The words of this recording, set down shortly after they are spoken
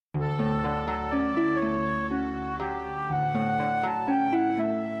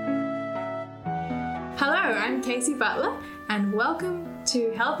I'm Kaysie Butler, and welcome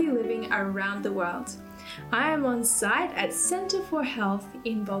to Healthy Living Around the World. I am on site at Center for Health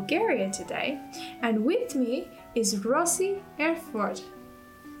in Bulgaria today, and with me is Rositsa Erfurt.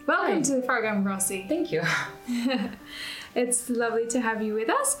 Welcome to the program, Rosi. Thank you. It's lovely to have you with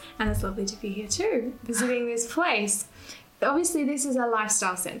us, and it's lovely to be here too, visiting this place. Obviously, this is a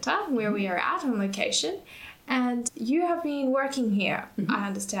lifestyle center where we are at on location, and you have been working here, I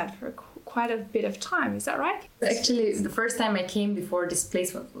understand, for quite a bit of time. Is that right? Actually, the first time I came before this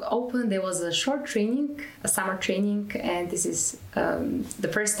place was open, there was a short training, a summer training, and this is the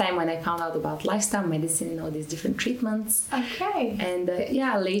first time when I found out about lifestyle medicine and all these different treatments. Okay. And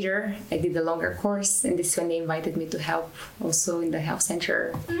later I did a longer course, and this is when they invited me to help also in the health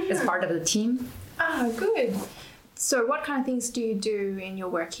center as part of the team. Ah, good. So what kind of things do you do in your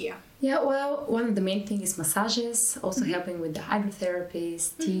work here? Yeah, well, one of the main things is massages, also helping with the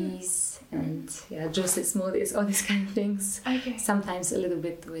hydrotherapies, teas, and juices, smoothies, all these kind of things. Okay. Sometimes a little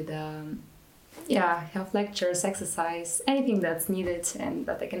bit with health lectures, exercise, anything that's needed and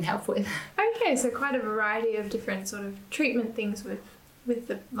that I can help with. Okay, so quite a variety of different sort of treatment things with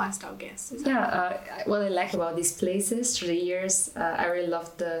the lifestyle guests. What I like about these places through the years, I really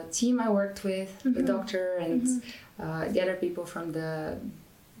loved the team I worked with, the doctor and the other people from the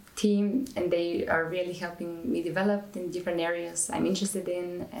team, and they are really helping me develop in different areas I'm interested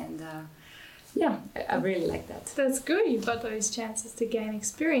in, and I really like that. That's good. You've got those chances to gain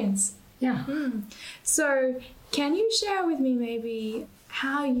experience. Yeah. So can you share with me maybe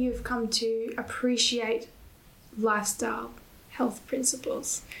how you've come to appreciate lifestyle health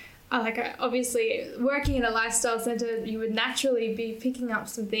principles? Obviously, working in a lifestyle center, you would naturally be picking up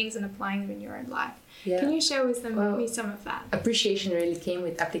some things and applying them in your own life. Yeah. Can you share with me some of that? Appreciation really came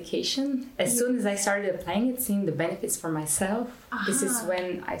with application. As soon as I started applying it, seeing the benefits for myself, this is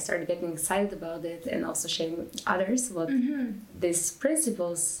when I started getting excited about it and also sharing with others what these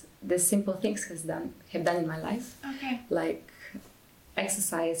principles, these simple things have done in my life. Okay. Like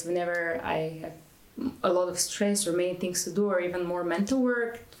exercise whenever I have a lot of stress or many things to do, or even more mental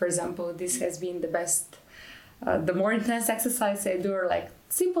work. For example, this has been the best, the more intense exercise I do, or like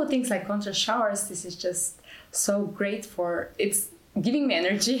simple things like contrast showers. This is just so great it's giving me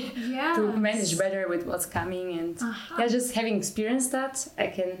energy to manage better with what's coming. And just having experienced that, I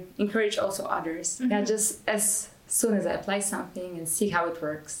can encourage also others. Just as soon as I apply something and see how it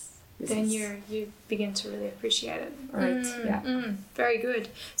works, then you begin to really appreciate it. Right, Very good.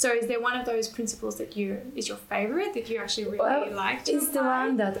 So is there one of those principles that is your favorite, that you actually really like to apply? It's the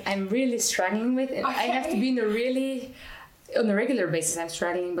one that I'm really struggling with, and I have to be on a regular basis I'm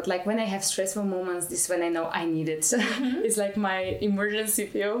struggling, but like when I have stressful moments, this is when I know I need it. It's like my emergency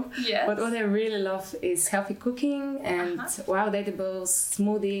pill. Yes. But what I really love is healthy cooking and wild edibles,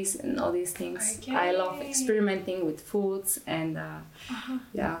 smoothies, and all these things. Okay. I love experimenting with foods, and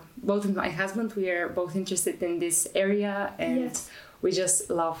both with my husband, we are both interested in this area, and we just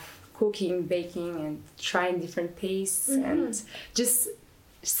love cooking, baking, and trying different tastes, and just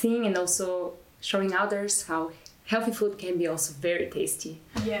seeing and also showing others how healthy food can be also very tasty.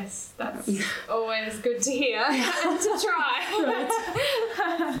 Yes, that's always good to hear and to try.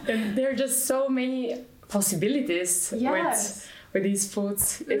 Right. And there are just so many possibilities with these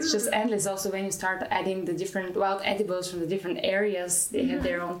foods. It's just endless. Also, when you start adding the different wild edibles from the different areas, they have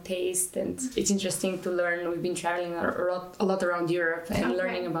their own taste, and it's interesting to learn. We've been traveling a lot around Europe and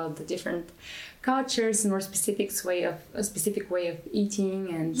learning about the different cultures, more specific way of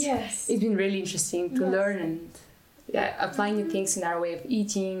eating, and it's been really interesting to learn and applying new things in our way of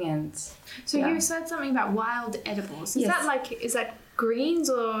eating. And so you said something about wild edibles. Is that greens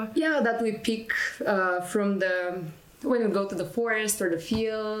or that we pick from when we go to the forest or the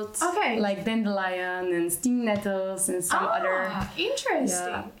field, like dandelion and stinging nettles and some other.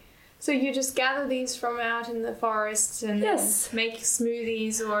 Interesting. So you just gather these from out in the forests and then make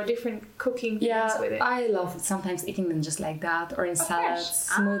smoothies or different cooking things with it. I love sometimes eating them just like that, or in salads,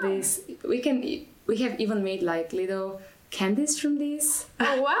 smoothies. We have even made like little candies from these.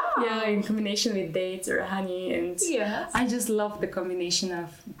 Oh wow! In combination with dates or honey, and I just love the combination of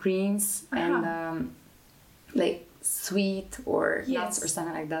greens and like sweet or nuts or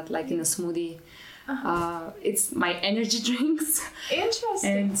something like that, like in a smoothie. It's my energy drinks.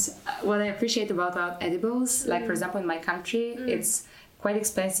 Interesting. And what I appreciate about edibles, like for example in my country, it's quite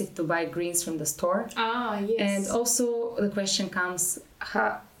expensive to buy greens from the store. And also the question comes,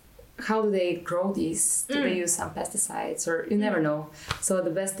 how do they grow these? Do they use some pesticides, or you never know? So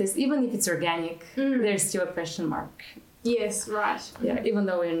the best is, even if it's organic, there's still a question mark. Yes, right. Even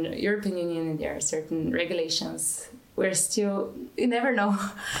though in European Union there are certain regulations, we're still, you never know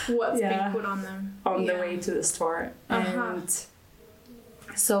What's being put on them. on the way to the store. And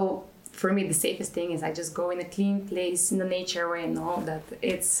so for me, the safest thing is I just go in a clean place in the nature where I know that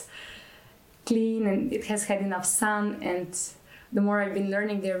it's clean and it has had enough sun. And the more I've been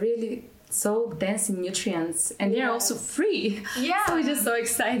learning, they're really so dense in nutrients, and they're also free. Yeah. So it's just so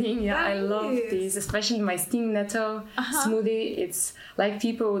exciting. Yeah, That I love is. these, especially my sting nettle smoothie. It's like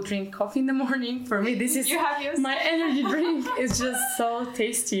people who drink coffee in the morning. For me, this is You have yours? my energy drink. It's just so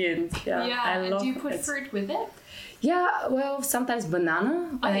tasty, and I and love do you put it. fruit with it? Yeah, well, sometimes banana.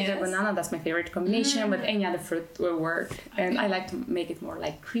 When I get yes. banana, that's my favorite combination, but any other fruit will work. And I like to make it more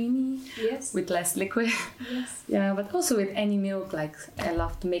like creamy Yes. with less liquid. Yes. Yeah, but also with any milk, like I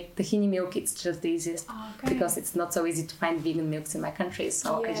love to make tahini milk. It's just the easiest Okay. because it's not so easy to find vegan milks in my country.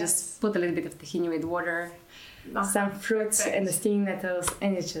 So I Yes. just put a little bit of tahini with water, some fruits perfect. and the stinging nettles,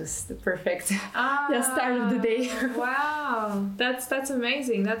 and it's just the perfect start of the day. Wow, that's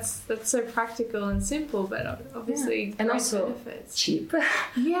amazing. That's so practical and simple, but obviously And great also benefits. cheap.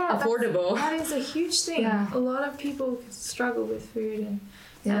 Yeah, affordable. That is a huge thing. Yeah. A lot of people struggle with food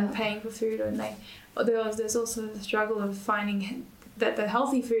and paying for food, and there's also the struggle of finding that the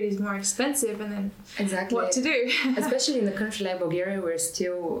healthy food is more expensive, and then Exactly. what to do. Especially in a country like Bulgaria, we're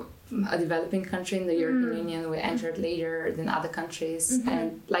still a developing country in the European Union. We entered later than other countries.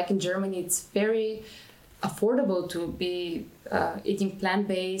 And like in Germany, it's very affordable to be eating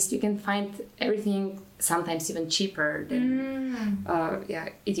plant-based. You can find everything sometimes even cheaper than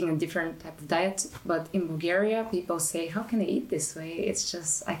eating a different type of diet. But in Bulgaria, people say, how can I eat this way? It's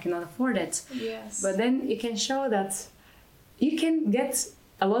just, I cannot afford it. Yes. But then you can show that you can get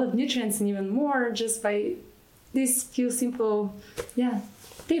a lot of nutrients and even more just by these few simple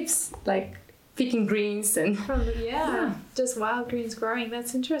tips, like picking greens and just wild greens growing.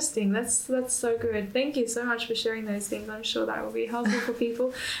 That's interesting. That's so good. Thank you so much for sharing those things. I'm sure that will be helpful for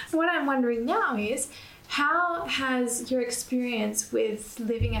people. What I'm wondering now is, how has your experience with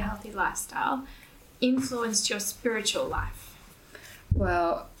living a healthy lifestyle influenced your spiritual life?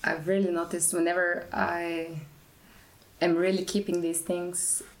 Well, I've really noticed whenever I am really keeping these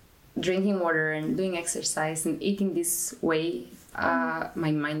things, drinking water and doing exercise and eating this way,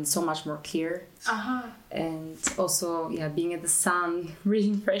 my mind is so much more clear. And also, being in the sun,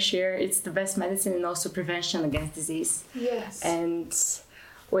 breathing fresh air, it's the best medicine and also prevention against disease. Yes. And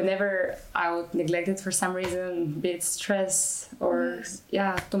whenever I would neglect it for some reason, be it stress or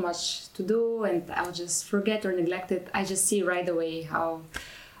too much to do, and I would just forget or neglect it, I just see right away how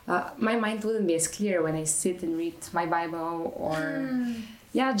my mind wouldn't be as clear when I sit and read my Bible or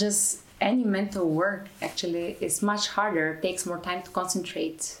just any mental work actually is much harder, takes more time to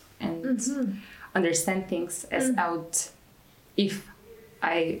concentrate and understand things as I would if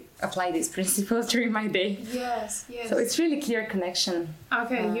I apply these principles during my day. Yes. So it's really clear connection.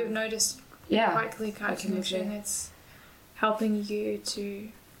 Okay, you've noticed quite clear connection. It's helping you to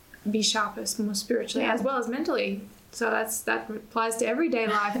be sharper, more spiritually as well as mentally. So that applies to everyday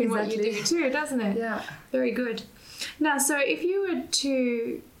life in what you do too, doesn't it? Yeah. Very good. Now, so if you were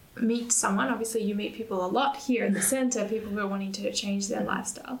to meet someone, obviously you meet people a lot here in the centre, people who are wanting to change their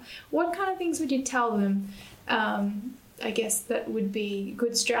lifestyle, what kind of things would you tell them, I guess, that would be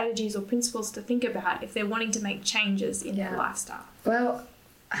good strategies or principles to think about if they're wanting to make changes in their lifestyle? Well,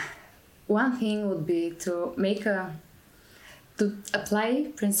 one thing would be to to apply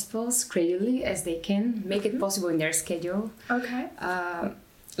principles gradually as they can, make it possible in their schedule. Okay.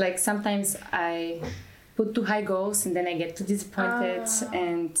 Like sometimes I put too high goals and then I get too disappointed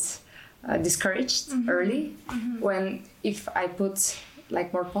and discouraged early. When if I put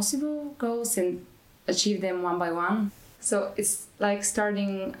like more possible goals and achieve them one by one. So it's like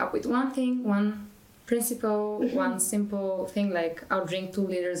starting up with one thing, one principle, one simple thing, like I'll drink 2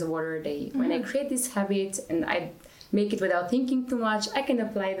 liters of water a day. When I create this habit and I make it without thinking too much, I can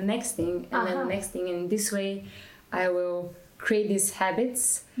apply the next thing and then the next thing. And this way I will create these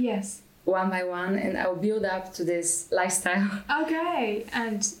habits. Yes. One by one, and I'll build up to this lifestyle. Okay,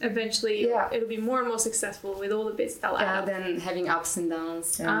 and eventually it'll be more and more successful with all the bits that'll add up. Then having ups and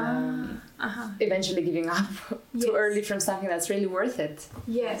downs, and eventually giving up too early from something that's really worth it.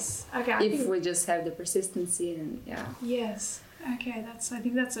 Yes. Okay. If we just have the persistency and Yes. Okay. I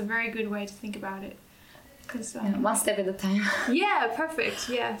think that's a very good way to think about it. Because one step at a time. Yeah. Perfect.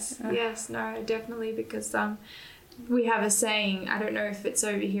 Yes. Yes. No. Definitely. Because we have a saying. I don't know if it's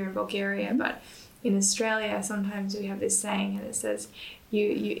over here in Bulgaria, but in Australia, sometimes we have this saying, and it says, you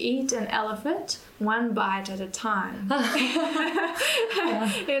eat an elephant one bite at a time.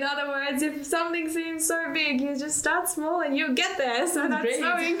 In other words, if something seems so big, you just start small and you'll get there. So that's great.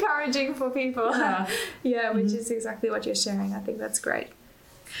 so encouraging for people. Yeah, which is exactly what you're sharing. I think that's great.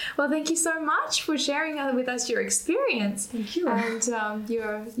 Well, thank you so much for sharing with us your experience. Thank you. And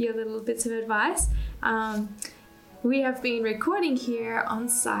your little bits of advice. We have been recording here on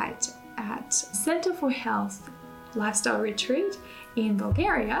site at Center for Health Lifestyle Retreat in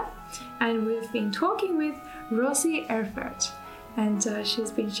Bulgaria, and we've been talking with Rositsa Erfurt, and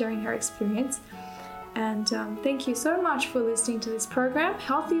she's been sharing her experience. And thank you so much for listening to this program,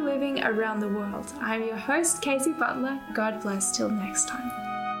 Healthy Living Around the World. I'm your host, Kaysie Butler. God bless till next time.